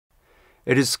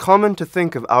It is common to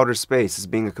think of outer space as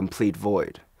being a complete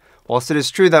void. Whilst it is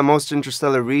true that most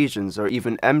interstellar regions are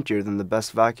even emptier than the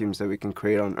best vacuums that we can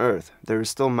create on Earth, there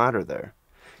is still matter there.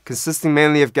 Consisting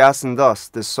mainly of gas and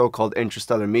dust, this so-called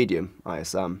interstellar medium,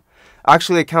 ISM,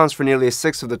 actually accounts for nearly a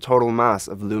sixth of the total mass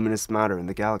of luminous matter in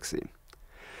the galaxy.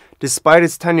 Despite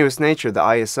its tenuous nature, the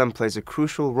ISM plays a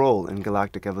crucial role in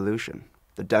galactic evolution.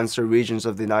 The denser regions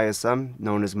of the ISM,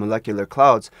 known as molecular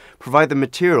clouds, provide the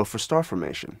material for star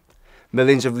formation.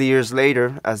 Millions of years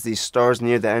later, as these stars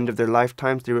near the end of their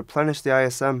lifetimes, they replenish the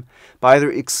ISM by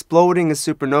either exploding as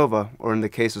supernova or, in the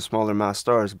case of smaller mass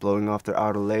stars, blowing off their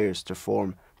outer layers to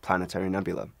form planetary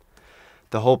nebula.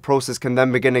 The whole process can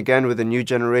then begin again with a new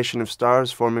generation of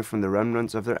stars forming from the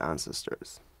remnants of their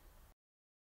ancestors.